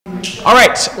All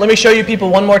right, let me show you people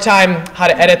one more time how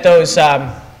to edit those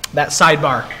that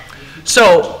sidebar.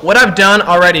 So what I've done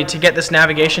already to get this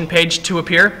navigation page to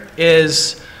appear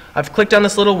is I've clicked on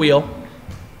this little wheel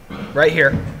right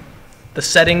here, the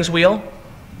settings wheel,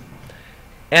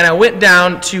 and I went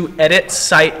down to edit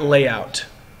site layout.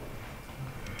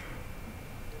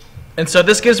 And so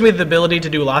this gives me the ability to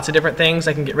do lots of different things.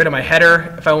 I can get rid of my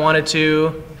header if I wanted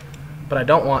to, but I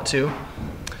don't want to.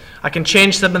 I can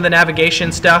change some of the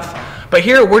navigation stuff, but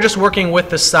here we're just working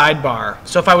with the sidebar.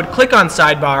 So if I would click on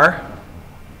sidebar,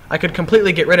 I could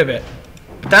completely get rid of it.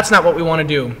 But that's not what we want to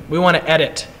do. We want to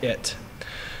edit it.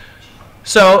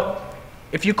 So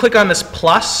if you click on this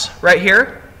plus right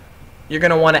here, you're going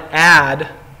to want to add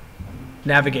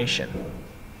navigation.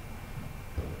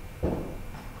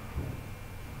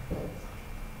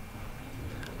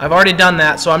 I've already done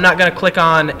that, so I'm not going to click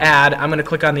on add. I'm going to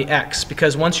click on the X,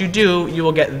 because once you do, you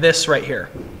will get this right here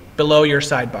below your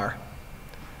sidebar.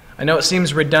 I know it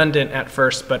seems redundant at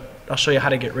first, but I'll show you how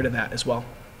to get rid of that as well.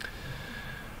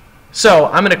 So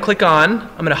I'm going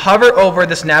to hover over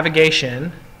this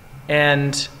navigation,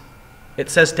 and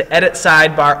it says to edit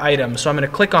sidebar item. So I'm going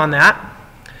to click on that,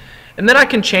 and then I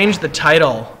can change the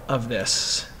title of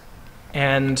this.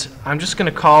 And I'm just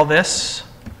going to call this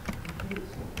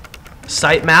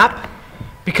sitemap,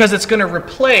 because it's going to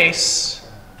replace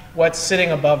what's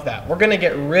sitting above that. We're going to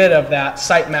get rid of that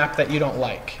sitemap that you don't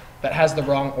like, that has the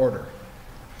wrong order.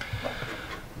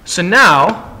 So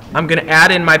now I'm going to add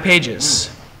in my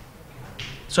pages.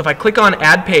 So if I click on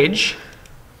add page,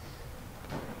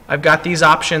 I've got these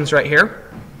options right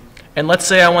here. And let's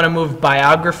say I want to move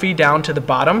biography down to the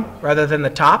bottom rather than the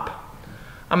top.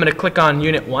 I'm going to click on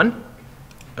unit 1.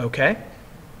 Okay.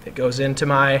 It goes into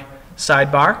my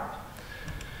sidebar.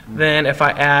 Then if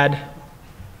I add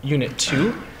unit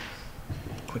 2,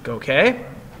 click OK.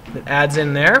 It adds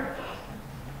in there.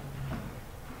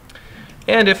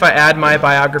 And if I add my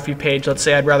biography page, let's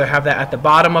say I'd rather have that at the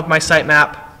bottom of my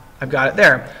sitemap, I've got it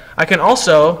there. I can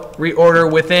also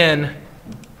reorder within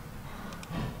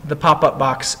the pop-up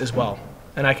box as well,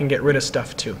 and I can get rid of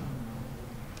stuff too.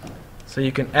 So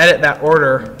you can edit that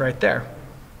order right there.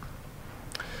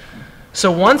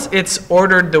 So once it's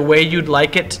ordered the way you'd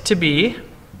like it to be,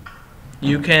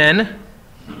 you can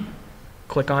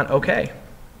click on OK.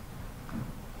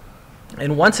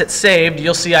 And once it's saved,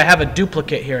 you'll see I have a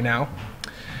duplicate here now.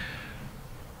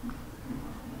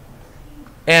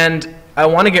 And I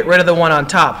want to get rid of the one on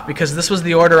top, because this was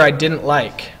the order I didn't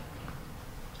like.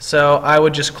 So I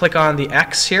would just click on the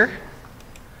X here,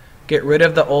 get rid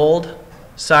of the old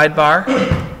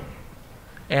sidebar,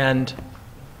 and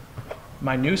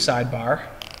my new sidebar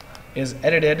is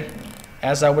edited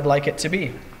as I would like it to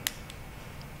be.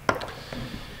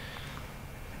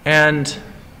 And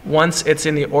once it's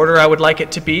in the order I would like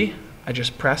it to be, I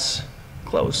just press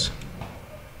close.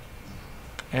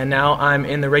 And now I'm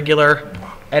in the regular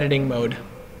editing mode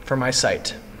for my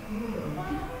site.